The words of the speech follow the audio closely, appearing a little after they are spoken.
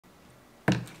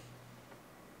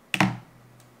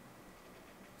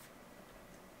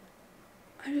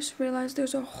I just realized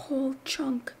there's a whole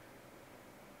chunk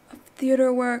of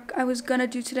theater work I was gonna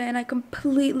do today and I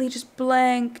completely just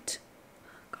blanked.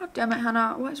 God damn it,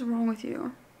 Hannah, what is wrong with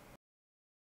you?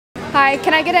 Hi,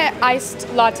 can I get an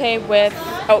iced latte with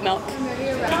oat milk?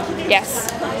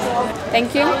 Yes.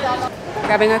 Thank you.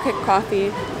 Grabbing a quick coffee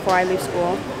before I leave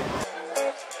school.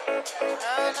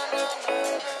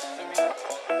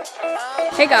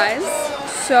 Hey guys,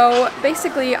 so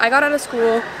basically I got out of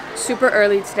school super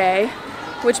early today,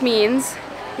 which means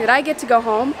that I get to go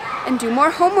home and do more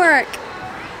homework.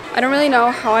 I don't really know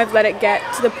how I've let it get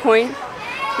to the point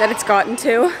that it's gotten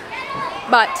to,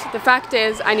 but the fact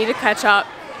is I need to catch up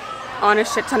on a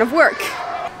shit ton of work.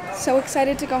 So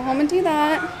excited to go home and do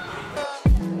that.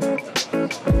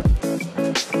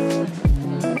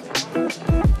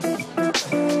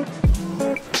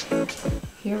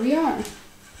 Here we are.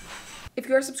 If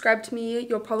you're subscribed to me,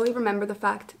 you'll probably remember the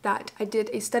fact that I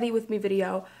did a study with me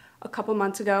video a couple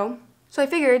months ago. So I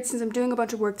figured since I'm doing a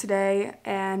bunch of work today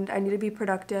and I need to be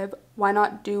productive, why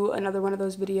not do another one of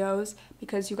those videos,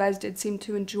 because you guys did seem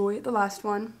to enjoy the last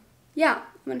one. Yeah,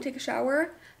 I'm gonna take a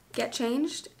shower, get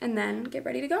changed, and then get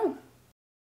ready to go.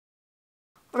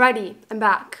 Alrighty, I'm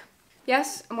back.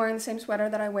 Yes, I'm wearing the same sweater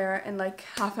that I wear in like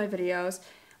half my videos.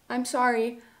 I'm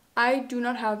sorry, I do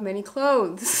not have many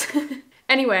clothes.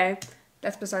 Anyway,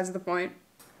 that's besides the point.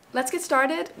 Let's get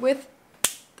started with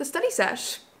the study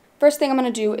sesh. First thing I'm gonna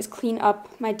do is clean up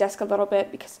my desk a little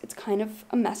bit because it's kind of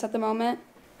a mess at the moment.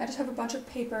 I just have a bunch of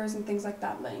papers and things like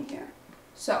that laying here.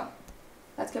 So,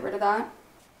 let's get rid of that.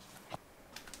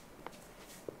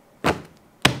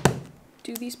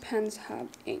 Do these pens have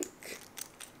ink?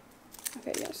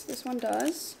 Okay, yes, this one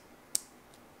does.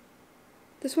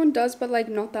 This one does, but like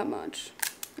not that much.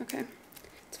 Okay,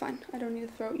 it's fine. I don't need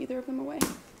to throw either of them away.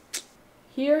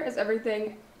 Here is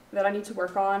everything that I need to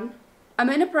work on. I'm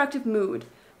in a productive mood,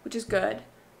 which is good,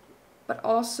 but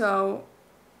also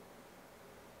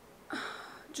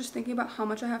just thinking about how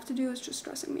much I have to do is just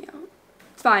stressing me out.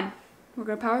 It's fine. We're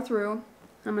gonna power through.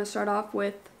 I'm gonna start off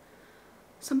with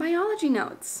some biology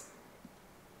notes.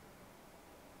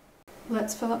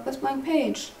 Let's fill up this blank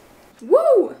page.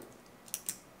 Woo!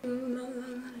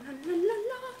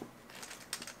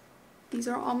 These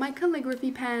are all my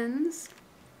calligraphy pens.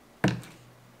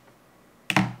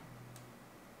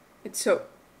 It's so...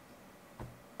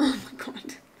 Oh my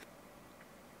god.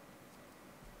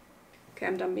 Okay,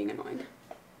 I'm done being annoying.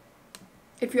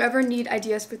 If you ever need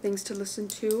ideas for things to listen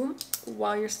to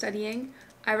while you're studying,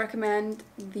 I recommend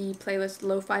the playlist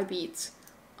Lo-Fi Beats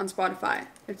on Spotify.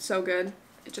 It's so good.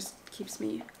 It just keeps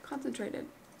me concentrated.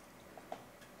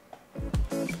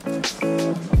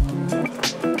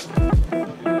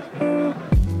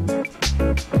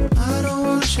 I don't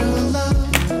want your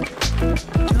love.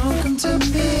 Don't come to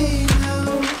me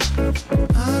now.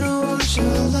 I don't want your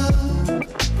love.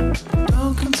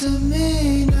 Don't come to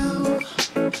me now.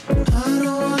 I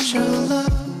don't want your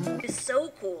love. What is so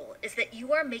cool is that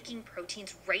you are making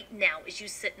proteins right now as you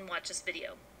sit and watch this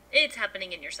video. It's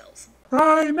happening in your cells.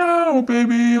 Right now,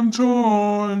 baby, I'm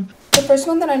torn. The first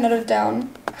one that I noted down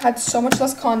had so much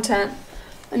less content,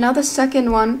 and now the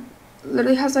second one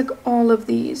literally has like all of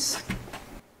these.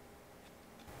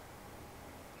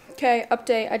 Okay,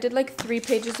 update. I did like 3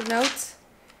 pages of notes,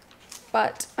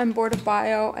 but I'm bored of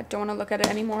bio. I don't want to look at it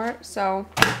anymore, so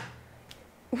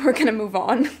we're gonna move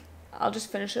on. I'll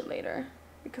just finish it later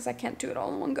because I can't do it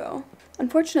all in one go.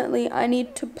 Unfortunately, I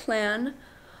need to plan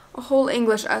a whole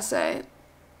English essay,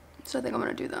 so I think I'm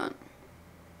gonna do that.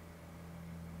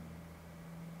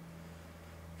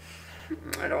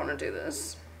 I don't want to do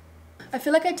this. I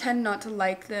feel like I tend not to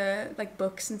like the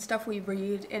books and stuff we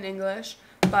read in English,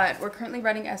 but we're currently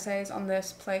writing essays on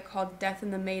this play called Death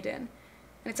and the Maiden,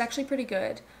 and it's actually pretty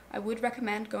good. I would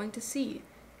recommend going to see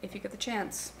if you get the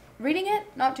chance. Reading it,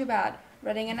 not too bad.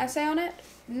 Writing an essay on it,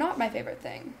 not my favorite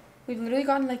thing. We've literally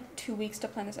gotten like 2 weeks to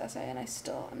plan this essay and I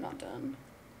still am not done.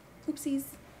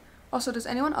 Oopsies. Also, does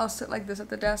anyone else sit like this at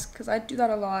the desk? Because I do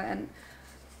that a lot and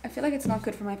I feel like it's not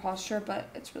good for my posture, but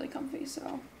it's really comfy,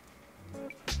 so.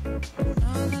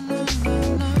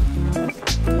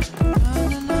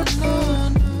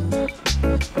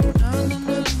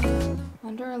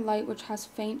 Under a light which has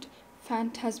faint,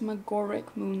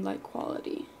 phantasmagoric moonlight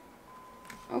quality.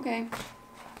 Okay.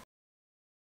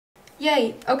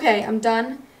 Yay! Okay, I'm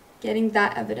done getting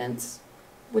that evidence,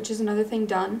 which is another thing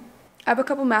done. I have a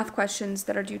couple math questions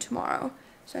that are due tomorrow,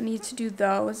 so I need to do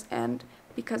those, and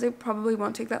because it probably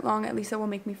won't take that long, at least it will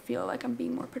make me feel like I'm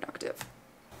being more productive.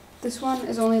 This one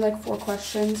is only like 4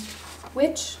 questions,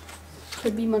 which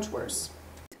could be much worse.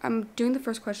 I'm doing the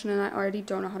first question and I already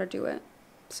don't know how to do it,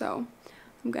 so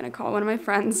I'm gonna call one of my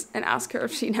friends and ask her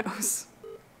if she knows.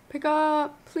 Pick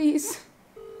up, please.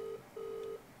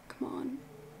 Come on.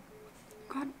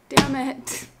 God damn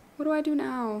it. What do I do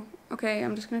now? Okay,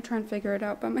 I'm just gonna try and figure it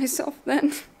out by myself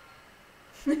then.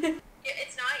 Yeah,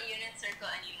 it's not a unit circle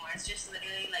anymore. It's just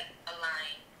literally like a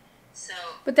line. So.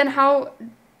 But then how?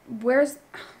 Where's?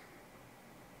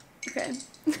 Okay.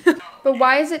 But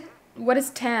why is it? What is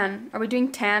tan? Are we doing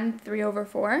tan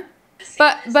 3/4?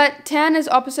 But tan is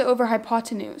opposite over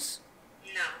hypotenuse.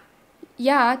 No.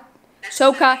 Yeah. That's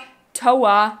Soka,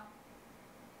 toa.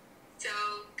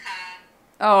 Soka.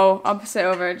 Oh, opposite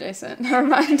over adjacent. Never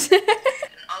mind. A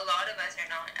lot of us are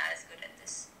not as good at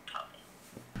this topic.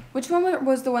 Which one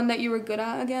was the one that you were good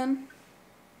at again?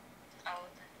 All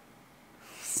of them.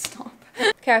 Stop.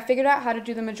 Okay, I figured out how to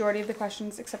do the majority of the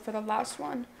questions except for the last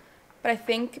one. But I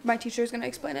think my teacher is going to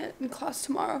explain it in class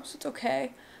tomorrow, so it's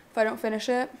okay if I don't finish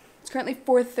it. It's currently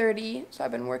 4:30, so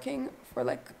I've been working for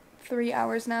like 3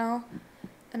 hours now,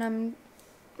 and I'm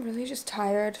really just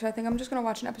tired, so I think I'm just going to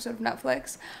watch an episode of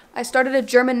Netflix. I started a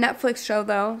German Netflix show,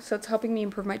 though, so it's helping me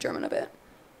improve my German a bit,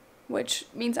 which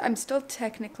means I'm still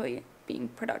technically being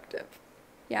productive.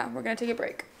 Yeah, we're going to take a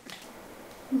break.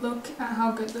 Look at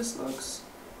how good this looks.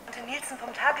 Und der Nielsen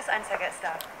vom Tagesanzeiger ist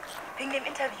da. Wegen dem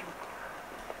Interview.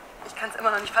 Ich kann es immer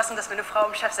noch nicht fassen, dass wir eine Frau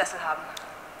im Chefsessel haben.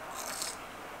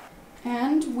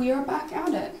 And we are back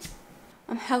at it.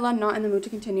 I'm hella not in the mood to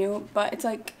continue, but it's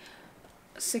like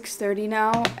 6:30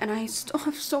 now, and I still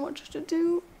have so much to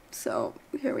do. So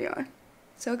here we are.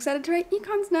 So excited to write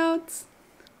econs notes.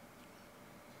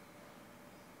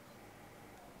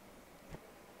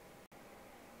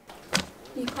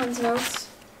 Econs notes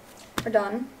are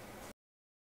done.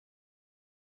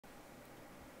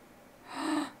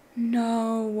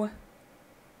 No.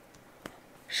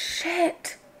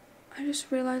 Shit. I just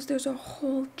realized there's a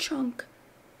whole chunk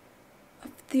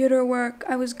of theater work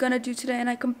I was gonna do today and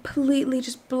I completely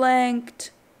just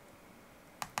blanked.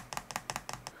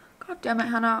 God damn it,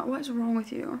 Hannah. What is wrong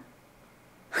with you?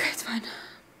 Okay, it's fine.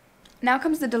 Now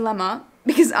comes the dilemma,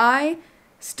 because I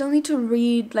still need to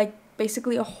read, like,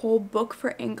 basically a whole book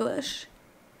for English.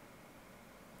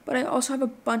 But I also have a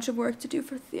bunch of work to do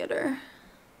for theater.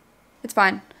 It's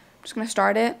fine. I'm just gonna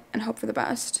start it and hope for the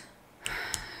best.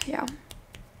 Yeah.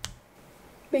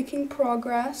 Making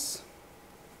progress.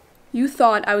 You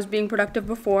thought I was being productive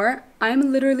before.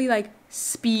 I'm literally like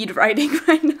speed writing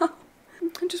right now.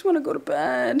 I just want to go to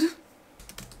bed. Do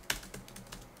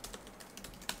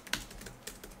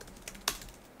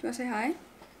you want to say hi?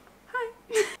 Hi.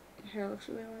 Your hair looks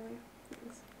really oily.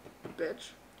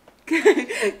 Bitch.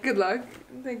 Good luck.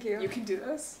 Thank you. You can do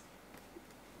this.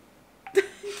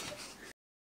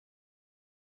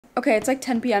 Okay, it's like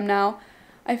 10 p.m. now.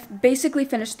 I've basically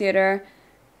finished theater.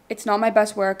 It's not my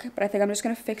best work, but I think I'm just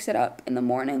going to fix it up in the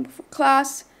morning before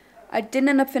class. I didn't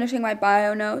end up finishing my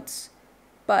bio notes,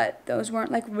 but those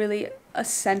weren't like really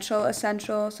essential,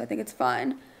 so I think it's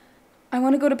fine. I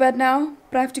want to go to bed now,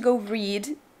 but I have to go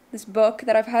read this book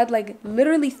that I've had like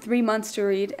literally 3 months to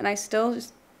read, and I still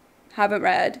just haven't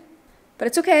read. But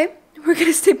it's okay. We're going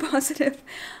to stay positive.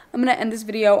 I'm going to end this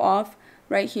video off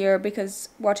right here because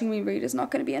watching me read is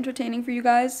not going to be entertaining for you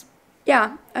guys.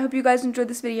 Yeah, I hope you guys enjoyed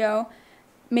this video.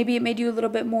 Maybe it made you a little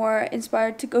bit more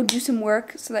inspired to go do some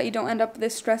work so that you don't end up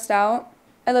this stressed out.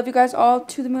 I love you guys all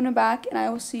to the moon and back, and I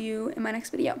will see you in my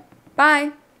next video.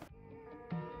 Bye!